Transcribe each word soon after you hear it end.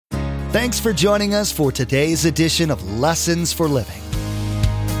Thanks for joining us for today's edition of Lessons for Living.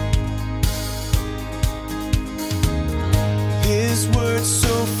 His word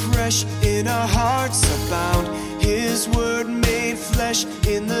so fresh in our hearts abound. His word made flesh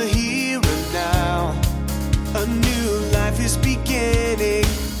in the here and now. A new life is beginning.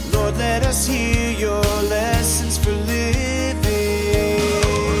 Lord, let us hear your lessons for living.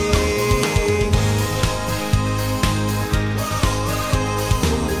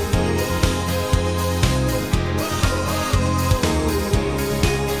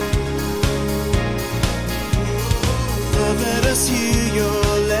 Lord, let us hear your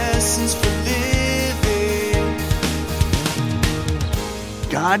lessons for living.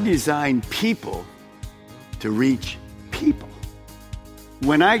 God designed people to reach people.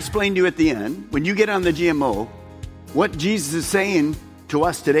 When I explained to you at the end, when you get on the GMO, what Jesus is saying to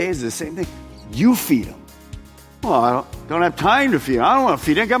us today is the same thing. You feed them. Well, I don't have time to feed them. I don't want to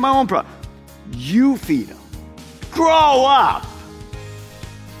feed them. I got my own problem. You feed them. Grow up.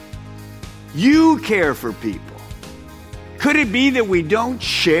 You care for people. Could it be that we don't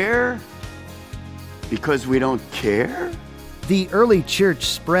share because we don't care? The early church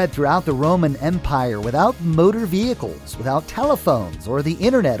spread throughout the Roman Empire without motor vehicles, without telephones or the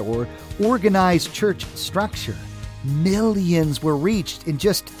internet or organized church structure. Millions were reached in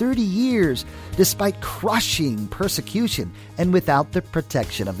just 30 years, despite crushing persecution and without the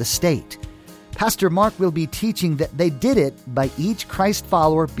protection of the state. Pastor Mark will be teaching that they did it by each Christ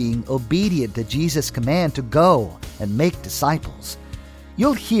follower being obedient to Jesus' command to go and make disciples.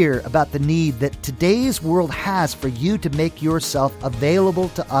 You'll hear about the need that today's world has for you to make yourself available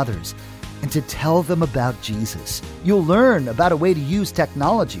to others and to tell them about Jesus. You'll learn about a way to use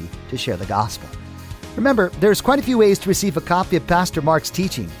technology to share the gospel. Remember, there's quite a few ways to receive a copy of Pastor Mark's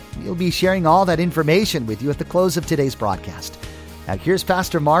teaching. He'll be sharing all that information with you at the close of today's broadcast. Now here's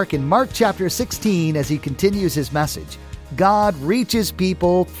Pastor Mark in Mark chapter 16 as he continues his message. God reaches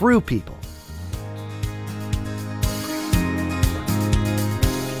people through people.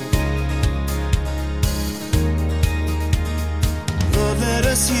 Let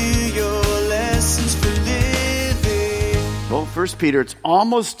us hear your lessons for living. Well, 1 Peter, it's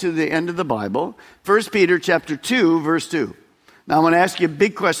almost to the end of the Bible. 1 Peter chapter 2, verse 2. Now I'm going to ask you a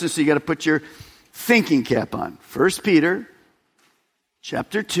big question, so you got to put your thinking cap on. 1 Peter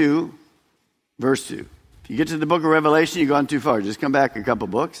chapter 2, verse 2. If you get to the book of Revelation, you've gone too far. Just come back a couple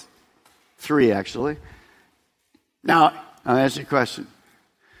books. 3, actually. Now, I'll ask you a question.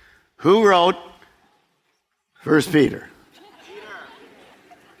 Who wrote 1 Peter?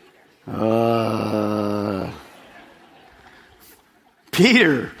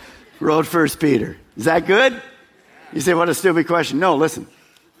 Peter wrote 1 Peter. Is that good? You say, what a stupid question. No, listen.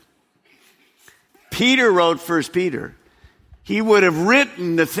 Peter wrote 1 Peter. He would have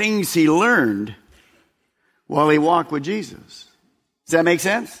written the things he learned while he walked with Jesus. Does that make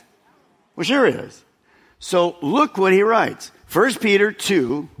sense? Well, sure it is. So look what he writes. 1 Peter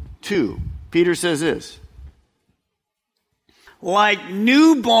 2, Peter says this. Like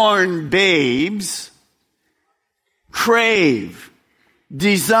newborn babes, crave,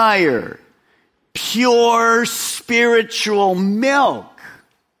 desire, pure spiritual milk,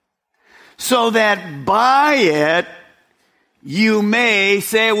 so that by it you may,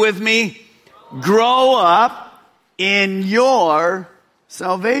 say it with me, grow up in your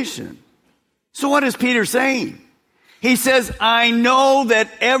salvation. So what is Peter saying? He says, I know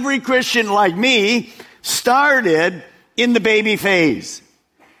that every Christian like me started in the baby phase,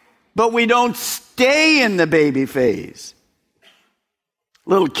 but we don't stay in the baby phase.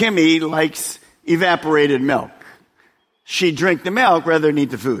 Little Kimmy likes evaporated milk. She'd drink the milk rather than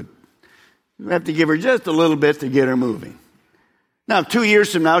eat the food. You have to give her just a little bit to get her moving. Now, if 2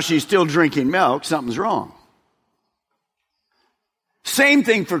 years from now she's still drinking milk, something's wrong. Same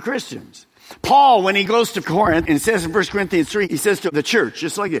thing for Christians. Paul, when he goes to Corinth, and it says in 1 Corinthians 3, he says to the church,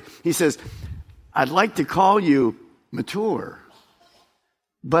 just like it, he says, I'd like to call you mature,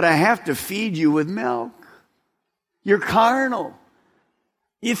 but I have to feed you with milk. You're carnal.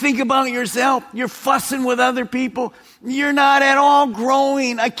 You think about yourself. You're fussing with other people. You're not at all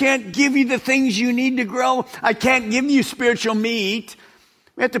growing. I can't give you the things you need to grow. I can't give you spiritual meat.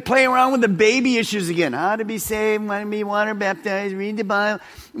 We have to play around with the baby issues again. How to be saved, want to be water baptized, read the Bible.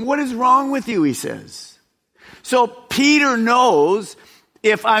 What is wrong with you, he says. So Peter knows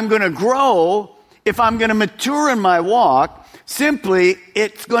if I'm going to grow, if I'm going to mature in my walk, simply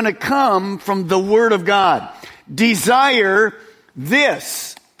it's going to come from the Word of God. Desire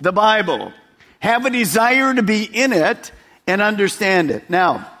this, the Bible. Have a desire to be in it and understand it.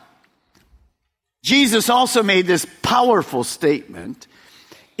 Now, Jesus also made this powerful statement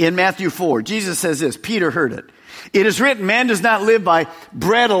In Matthew 4, Jesus says this, Peter heard it. It is written, man does not live by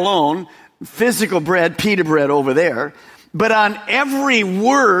bread alone, physical bread, pita bread over there, but on every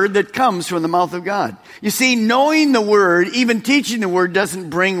word that comes from the mouth of God. You see, knowing the word, even teaching the word,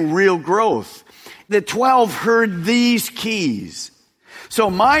 doesn't bring real growth. The 12 heard these keys. So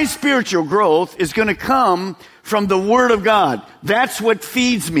my spiritual growth is going to come from the word of God. That's what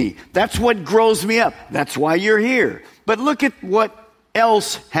feeds me. That's what grows me up. That's why you're here. But look at what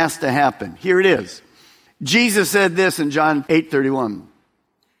else has to happen. Here it is. Jesus said this in John 8:31.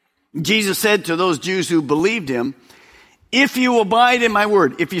 Jesus said to those Jews who believed him, if you abide in my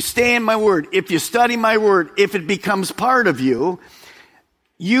word, if you stay in my word, if you study my word, if it becomes part of you,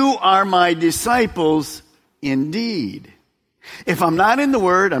 you are my disciples indeed. If I'm not in the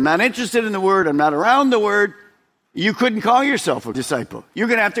word, I'm not interested in the word, I'm not around the word, you couldn't call yourself a disciple. You're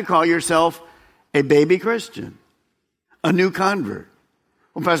going to have to call yourself a baby Christian, a new convert.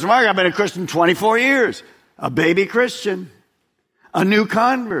 Well, Pastor Mark, I've been a Christian 24 years. A baby Christian, a new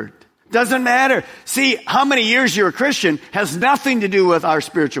convert. Doesn't matter. See, how many years you're a Christian has nothing to do with our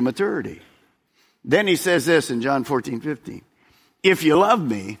spiritual maturity. Then he says this in John 14:15. If you love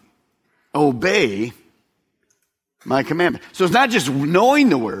me, obey my commandment. So it's not just knowing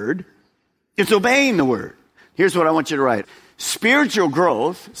the word, it's obeying the word. Here's what I want you to write. Spiritual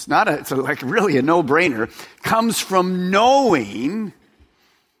growth, it's like really a no-brainer, comes from knowing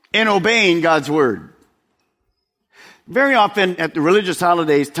and obeying God's word. Very often at the religious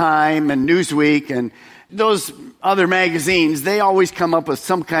holidays, Time and Newsweek and those other magazines, they always come up with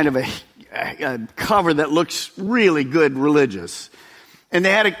some kind of a cover that looks really good religious. And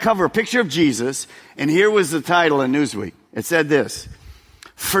they had a cover, a picture of Jesus, and here was the title in Newsweek. It said this,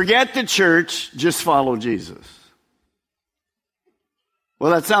 forget the church, just follow Jesus.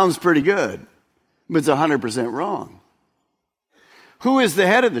 Well, that sounds pretty good, but it's 100% wrong. Who is the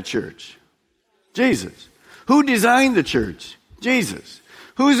head of the church? Jesus. Who designed the church? Jesus.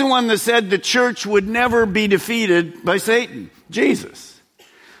 Who's the one that said the church would never be defeated by Satan? Jesus.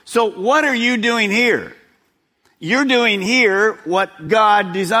 So what are you doing here? You're doing here what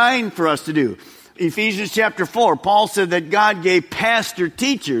God designed for us to do. Ephesians chapter 4, Paul said that God gave pastor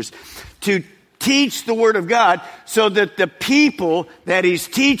teachers to teach the word of God so that the people that he's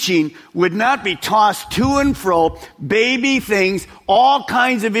teaching would not be tossed to and fro, baby things, all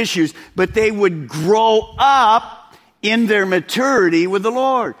kinds of issues, but they would grow up in their maturity with the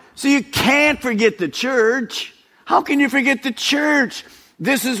Lord. So you can't forget the church. How can you forget the church?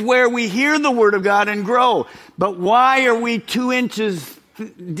 This is where we hear the word of God and grow. But why are we 2 inches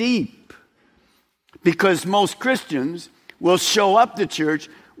deep? Because most Christians will show up to church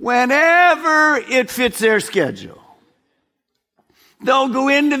whenever it fits their schedule. They'll go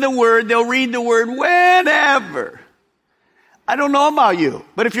into the word, they'll read the word whenever. I don't know about you,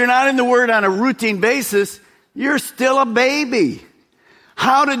 but if you're not in the word on a routine basis, you're still a baby.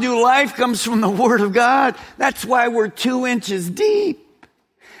 How to do life comes from the word of God. That's why we're 2 inches deep.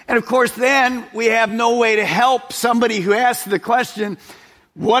 And of course, then we have no way to help somebody who asks the question,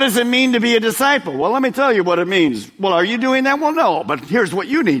 what does it mean to be a disciple? Well, let me tell you what it means. Well, are you doing that? Well, no, but here's what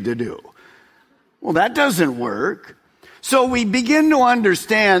you need to do. Well, that doesn't work. So we begin to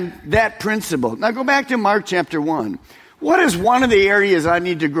understand that principle. Now go back to Mark chapter 1. What is one of the areas I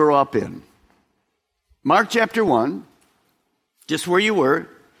need to grow up in? Mark chapter 1, just where you were,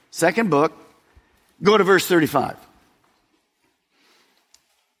 second book, go to verse 35.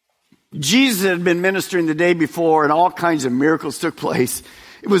 Jesus had been ministering the day before and all kinds of miracles took place.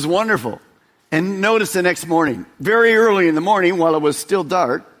 It was wonderful. And notice the next morning, very early in the morning while it was still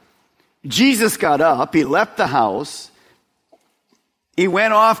dark, Jesus got up, he left the house, he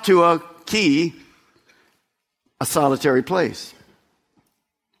went off to a solitary place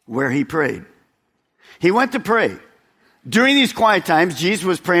where he prayed. He went to pray. During these quiet times, Jesus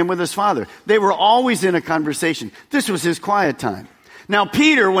was praying with his Father. They were always in a conversation. This was his quiet time. Now,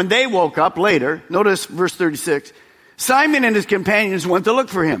 Peter, when they woke up later, notice verse 36, Simon and his companions went to look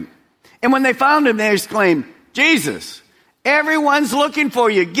for him. And when they found him, they exclaimed, Jesus, everyone's looking for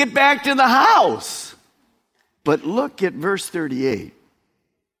you. Get back to the house. But look at verse 38.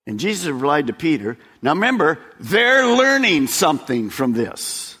 And Jesus replied to Peter, now remember, they're learning something from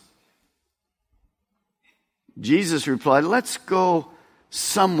this. Jesus replied, let's go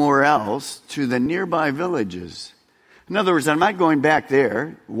somewhere else to the nearby villages. In other words, I'm not going back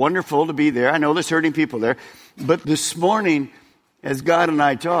there. Wonderful to be there. I know there's hurting people there. But this morning, as God and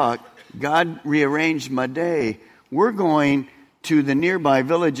I talk, God rearranged my day. We're going to the nearby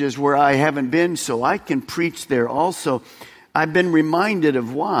villages where I haven't been so I can preach there also. I've been reminded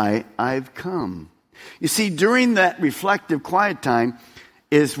of why I've come. You see, during that reflective quiet time,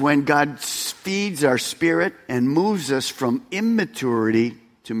 is when God feeds our spirit and moves us from immaturity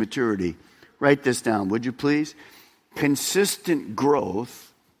to maturity. Write this down, would you please? Consistent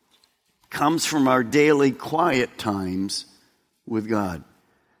growth comes from our daily quiet times with God.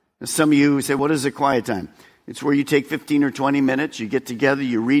 Now, some of you say, what is a quiet time? It's where you take 15 or 20 minutes, you get together,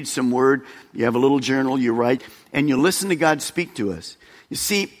 you read some word, you have a little journal, you write, and you listen to God speak to us. You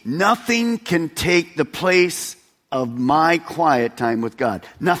see, nothing can take the place of my quiet time with God.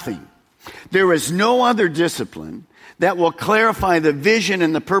 Nothing. There is no other discipline that will clarify the vision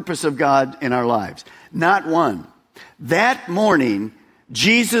and the purpose of God in our lives. Not one. That morning,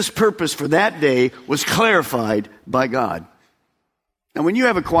 Jesus' purpose for that day was clarified by God. Now, when you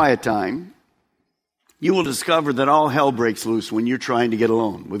have a quiet time, you will discover that all hell breaks loose when you're trying to get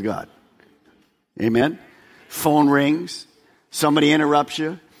alone with God. Amen? Phone rings. Somebody interrupts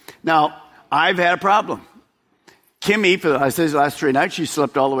you. Now, I've had a problem. Kimmy, I said last 3 nights, she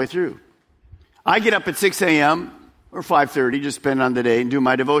slept all the way through. I get up at 6 a.m. or 5:30, just depending on the day, and do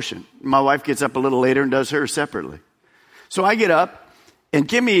my devotion. My wife gets up a little later and does hers separately. So I get up, and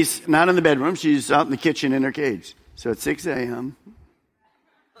Kimmy's not in the bedroom. She's out in the kitchen in her cage. So at 6 a.m.,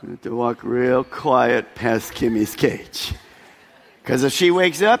 I have to walk real quiet past Kimmy's cage. Because if she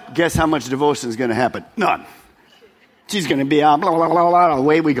wakes up, guess how much devotion is going to happen? None. She's going to be out, blah, blah, blah, blah,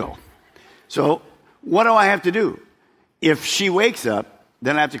 away we go. So what do I have to do? If she wakes up,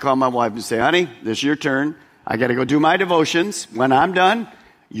 then I have to call my wife and say, honey, this is your turn. I got to go do my devotions. When I'm done,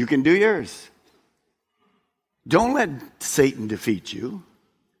 you can do yours. Don't let Satan defeat you.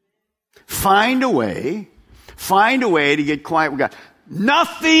 Find a way to get quiet with God.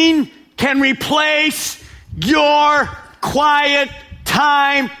 Nothing can replace your quiet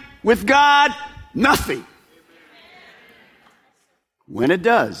time with God. Nothing. When it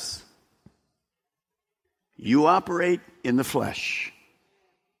does, you operate in the flesh.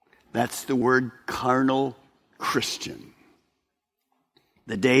 That's the word carnal Christian.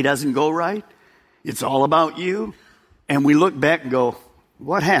 The day doesn't go right. It's all about you. And we look back and go,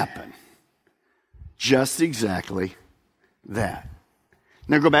 what happened? Just exactly that.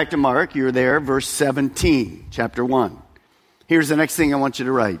 Now go back to Mark. You're there, verse 17, chapter 1. Here's the next thing I want you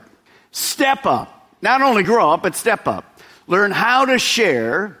to write. Step up. Not only grow up, but step up. Learn how to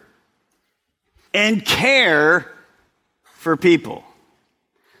share and care for people.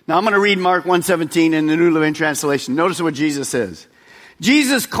 Now I'm going to read Mark 1:17 in the New Living Translation. Notice what Jesus says.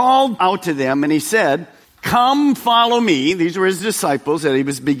 Jesus called out to them and he said, come follow me. These were his disciples that he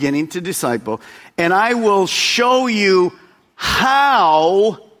was beginning to disciple. And I will show you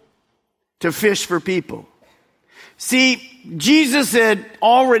how to fish for people. See, Jesus had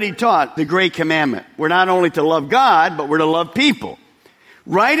already taught the great commandment. We're not only to love God, but we're to love people.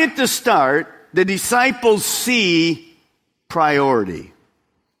 Right at the start, the disciples see priority.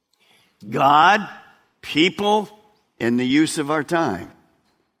 God, people, and the use of our time.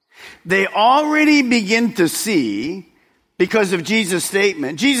 They already begin to see, because of Jesus'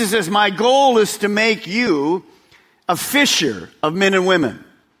 statement, Jesus says, my goal is to make you a fisher of men and women.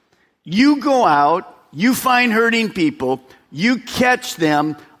 You go out, you find hurting people, you catch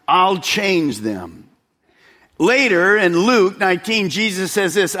them, I'll change them. Later in Luke 19, Jesus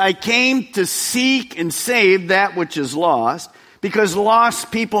says this, I came to seek and save that which is lost, because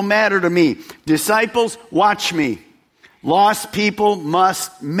lost people matter to me. Disciples, watch me. Lost people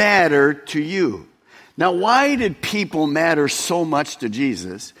must matter to you. Now, why did people matter so much to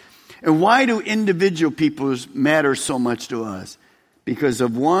Jesus? And why do individual people matter so much to us? Because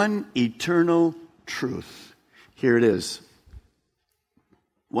of one eternal truth. Here it is.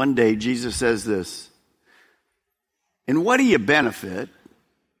 One day, Jesus says this, and what do you benefit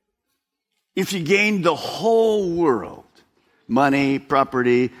if you gain the whole world? Money,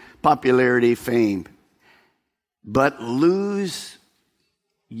 property, popularity, fame, but lose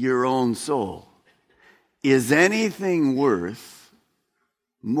your own soul. Is anything worth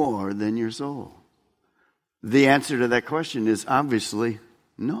more than your soul? The answer to that question is obviously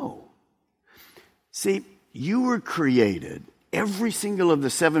no. See, you were created, every single of the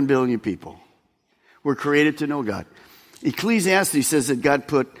 7 billion people were created to know God. Ecclesiastes says that God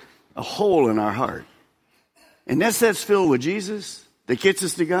put a hole in our heart. And that's filled with Jesus that gets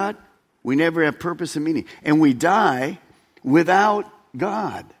us to God. We never have purpose and meaning. And we die without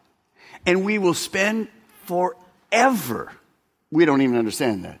God. And we will spend forever. We don't even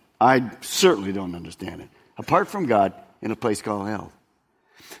understand that. I certainly don't understand it. Apart from God, in a place called hell.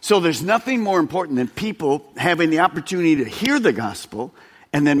 So there's nothing more important than people having the opportunity to hear the gospel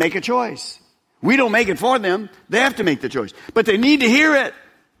and then make a choice. We don't make it for them. They have to make the choice. But they need to hear it.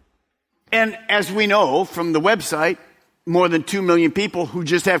 And as we know from the website, more than 2 million people who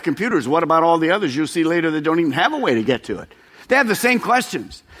just have computers. What about all the others you'll see later that don't even have a way to get to it? They have the same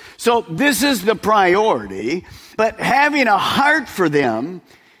questions. So this is the priority, but having a heart for them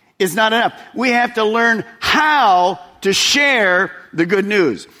is not enough. We have to learn how to share the good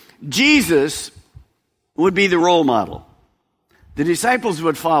news. Jesus would be the role model. The disciples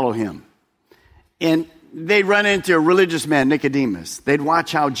would follow him. And they'd run into a religious man, Nicodemus. They'd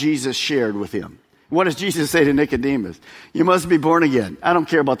watch how Jesus shared with him. What does Jesus say to Nicodemus? You must be born again. I don't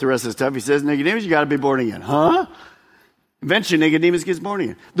care about the rest of the stuff. He says, Nicodemus, you got to be born again. Huh? Eventually, Nicodemus gets born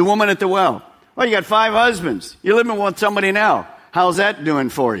again. The woman at the well. Well, you got 5 husbands. You're living with somebody now. How's that doing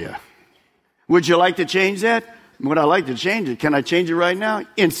for you? Would you like to change that? Would I like to change it? Can I change it right now?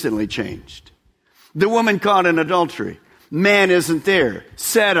 Instantly changed. The woman caught in adultery. Man isn't there.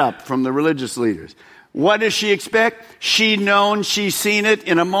 Set up from the religious leaders. What does she expect? She's known, she's seen it.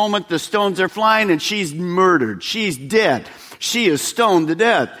 In a moment, the stones are flying and she's murdered. She's dead. She is stoned to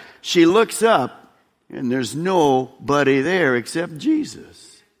death. She looks up and there's nobody there except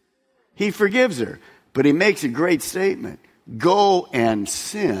Jesus. He forgives her, but he makes a great statement. Go and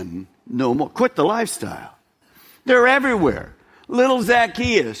sin no more. Quit the lifestyle. They're everywhere. Little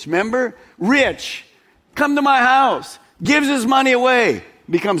Zacchaeus, remember? Rich, come to my house, gives his money away,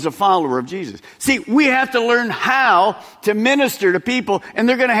 becomes a follower of Jesus. See, we have to learn how to minister to people, and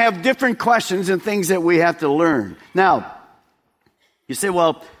they're going to have different questions and things that we have to learn. Now, you say,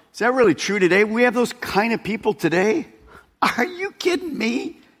 well, is that really true today? We have those kind of people today? Are you kidding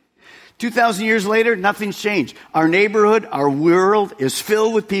me? 2,000 years later, nothing's changed. Our neighborhood, our world is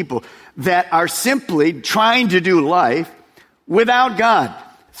filled with people that are simply trying to do life without God.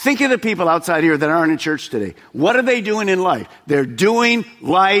 Think of the people outside here that aren't in church today. What are they doing in life? They're doing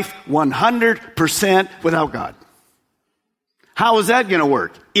life 100% without God. How is that going to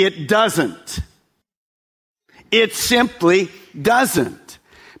work? It doesn't. It simply doesn't.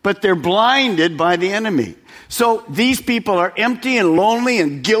 But they're blinded by the enemy. So these people are empty and lonely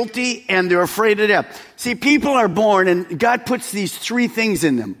and guilty, and they're afraid of death. See, people are born, and God puts these 3 things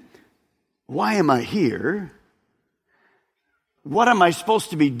in them. Why am I here? What am I supposed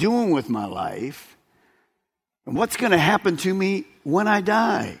to be doing with my life? And what's going to happen to me when I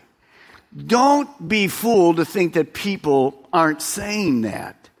die? Don't be fooled to think that people aren't saying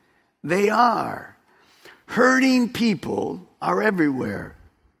that. They are. Hurting people are everywhere.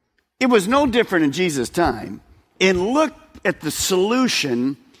 It was no different in Jesus' time. And look at the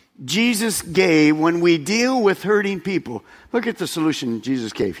solution Jesus gave when we deal with hurting people. Look at the solution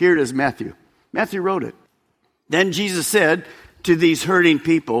Jesus gave. Here it is, Matthew. Matthew wrote it. Then Jesus said to these hurting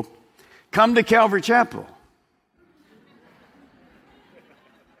people, come to Calvary Chapel.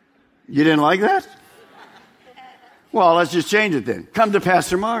 You didn't like that? Well, let's just change it then. Come to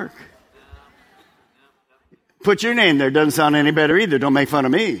Pastor Mark. Put your name there. Doesn't sound any better either. Don't make fun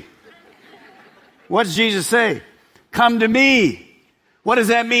of me. What does Jesus say? Come to me. What does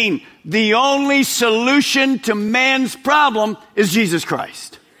that mean? The only solution to man's problem is Jesus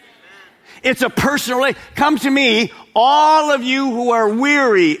Christ. It's a personal, come to me, all of you who are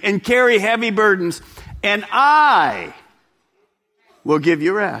weary and carry heavy burdens, and I will give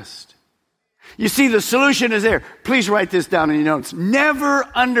you rest. You see, the solution is there. Please write this down in your notes. Never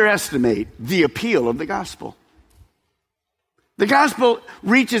underestimate the appeal of the gospel. The gospel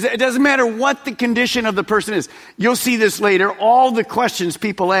reaches, it doesn't matter what the condition of the person is. You'll see this later, all the questions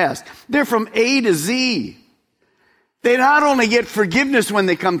people ask. They're from A to Z. They not only get forgiveness when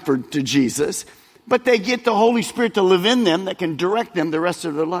they come to Jesus, but they get the Holy Spirit to live in them that can direct them the rest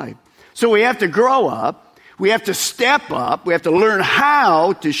of their life. So we have to grow up. We have to step up. We have to learn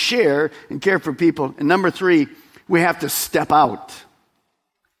how to share and care for people. And number 3, we have to step out.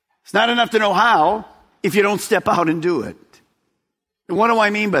 It's not enough to know how if you don't step out and do it. And what do I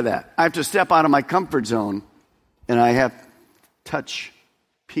mean by that? I have to step out of my comfort zone and I have to touch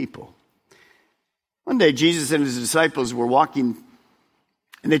people. One day, Jesus and his disciples were walking,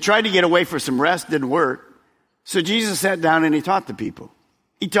 and they tried to get away for some rest. Didn't work. So Jesus sat down and he taught the people.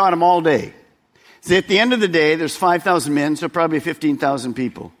 He taught them all day. So at the end of the day, there's 5,000 men, so probably 15,000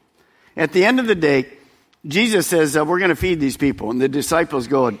 people. At the end of the day, Jesus says, we're going to feed these people. And the disciples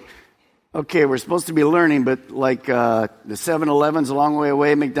go, okay, we're supposed to be learning, but like the 7-Eleven's a long way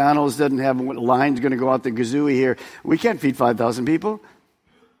away. McDonald's doesn't have lines going to go out the gazooey here. We can't feed 5,000 people.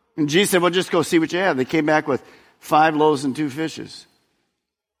 And Jesus said, well, just go see what you have. They came back with 5 loaves and 2 fishes.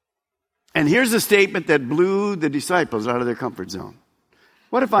 And here's a statement that blew the disciples out of their comfort zone.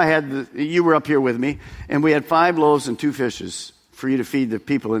 What if I had, you were up here with me, and we had 5 loaves and 2 fishes for you to feed the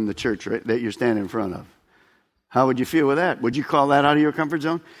people in the church, right, that you're standing in front of? How would you feel with that? Would you call that out of your comfort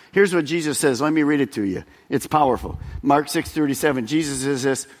zone? Here's what Jesus says. Let me read it to you. It's powerful. Mark 6:37, Jesus says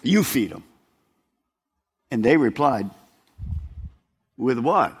this, you feed them. And they replied, with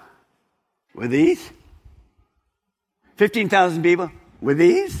what? With these? 15,000 people? With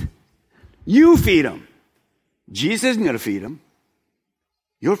these? You feed them. Jesus isn't going to feed them.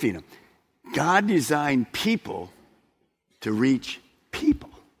 You'll feed them. God designed people to reach people.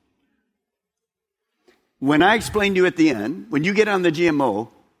 When I explained to you at the end, when you get on the GMO,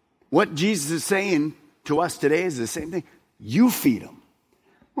 what Jesus is saying to us today is the same thing. You feed them.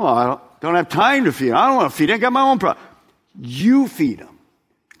 Well, I don't have time to feed them. I don't want to feed them. I got my own problem. You feed them.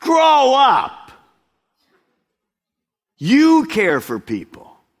 Grow up. You care for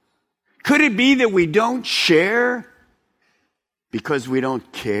people. Could it be that we don't share because we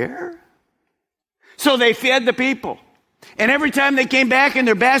don't care? So they fed the people. And every time they came back and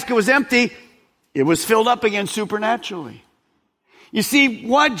their basket was empty, it was filled up again supernaturally. You see,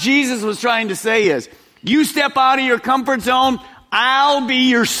 what Jesus was trying to say is, you step out of your comfort zone, I'll be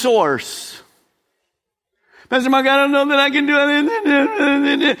your source. Pastor Mark, I don't know that I can do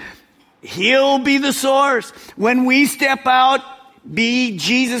it. He'll be the source. When we step out, be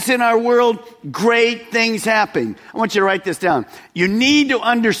Jesus in our world, great things happen. I want you to write this down. You need to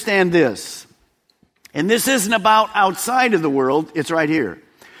understand this. And this isn't about outside of the world, it's right here.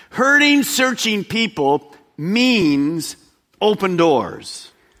 Hurting, searching people means open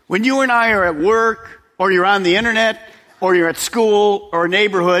doors. When you and I are at work, or you're on the internet, or you're at school, or a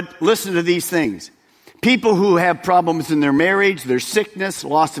neighborhood, listen to these things. People who have problems in their marriage, their sickness,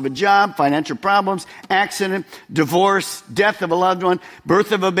 loss of a job, financial problems, accident, divorce, death of a loved one,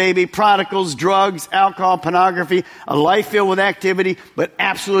 birth of a baby, prodigals, drugs, alcohol, pornography, a life filled with activity, but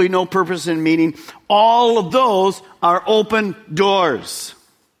absolutely no purpose and meaning. All of those are open doors.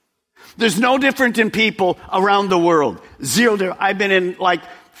 There's no difference in people around the world. Zero difference. I've been in like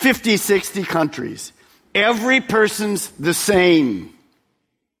 50, 60 countries. Every person's the same.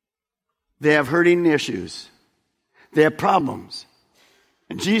 They have hurting issues. They have problems.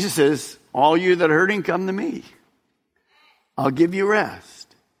 And Jesus says, all you that are hurting, come to me. I'll give you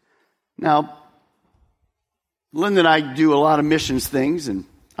rest. Now, Linda and I do a lot of missions things, and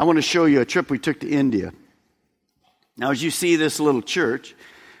I want to show you a trip we took to India. Now, as you see this little church,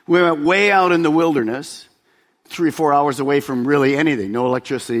 we went way out in the wilderness, 3 or 4 hours away from really anything, no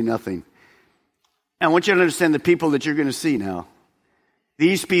electricity, nothing. And I want you to understand the people that you're going to see now.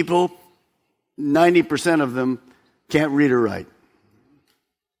 These people, 90% of them can't read or write.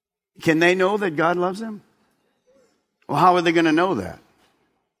 Can they know that God loves them? Well, how are they going to know that?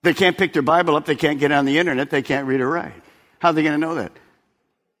 They can't pick their Bible up. They can't get on the internet. They can't read or write. How are they going to know that?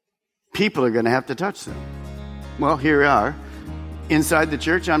 People are going to have to touch them. Well, here we are. Inside the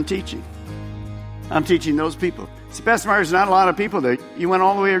church, I'm teaching. I'm teaching those people. See, Pastor Mark, there's not a lot of people there. You went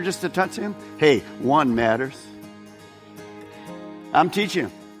all the way here just to touch him? Hey, one matters. I'm teaching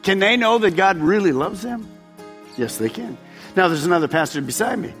them. Can they know that God really loves them? Yes, they can. Now, there's another pastor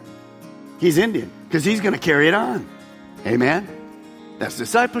beside me. He's Indian, because he's going to carry it on. Amen? That's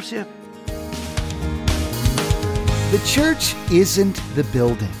discipleship. The church isn't the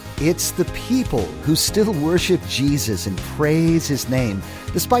building. It's the people who still worship Jesus and praise his name,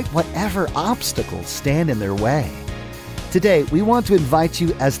 despite whatever obstacles stand in their way. Today, we want to invite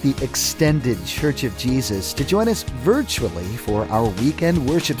you as the extended Church of Jesus to join us virtually for our weekend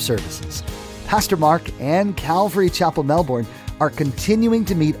worship services. Pastor Mark and Calvary Chapel Melbourne are continuing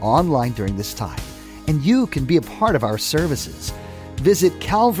to meet online during this time, and you can be a part of our services. Visit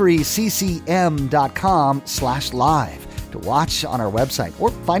calvaryccm.com/live to watch on our website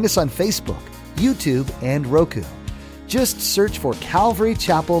or find us on Facebook, YouTube, and Roku. Just search for Calvary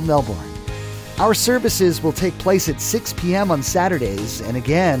Chapel Melbourne. Our services will take place at 6 p.m. on Saturdays and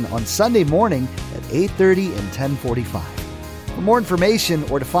again on Sunday morning at 8:30 and 10:45. For more information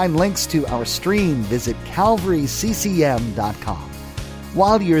or to find links to our stream, visit calvaryccm.com.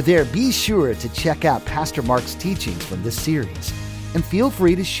 While you're there, be sure to check out Pastor Mark's teachings from this series and feel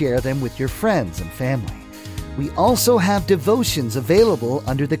free to share them with your friends and family. We also have devotions available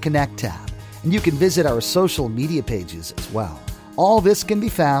under the Connect tab, and you can visit our social media pages as well. All this can be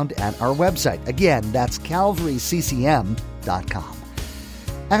found at our website. Again, that's calvaryccm.com.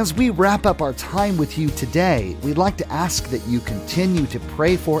 As we wrap up our time with you today, we'd like to ask that you continue to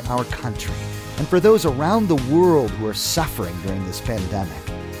pray for our country and for those around the world who are suffering during this pandemic.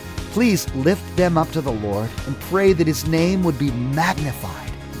 Please lift them up to the Lord and pray that his name would be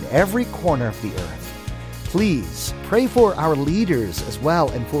magnified in every corner of the earth. Please pray for our leaders as well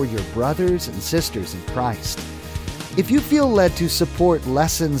and for your brothers and sisters in Christ. If you feel led to support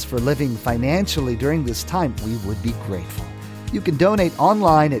Lessons for Living financially during this time, we would be grateful. You can donate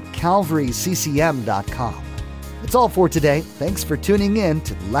online at calvaryccm.com. That's all for today. Thanks for tuning in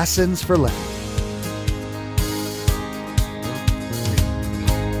to Lessons for Living.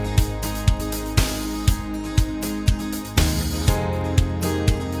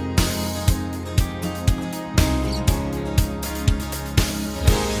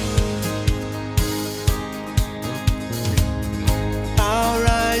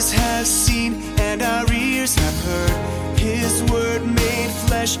 Have seen and our ears have heard His word made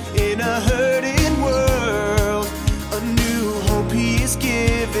flesh in a hurting world. A new hope He is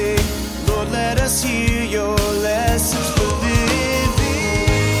giving.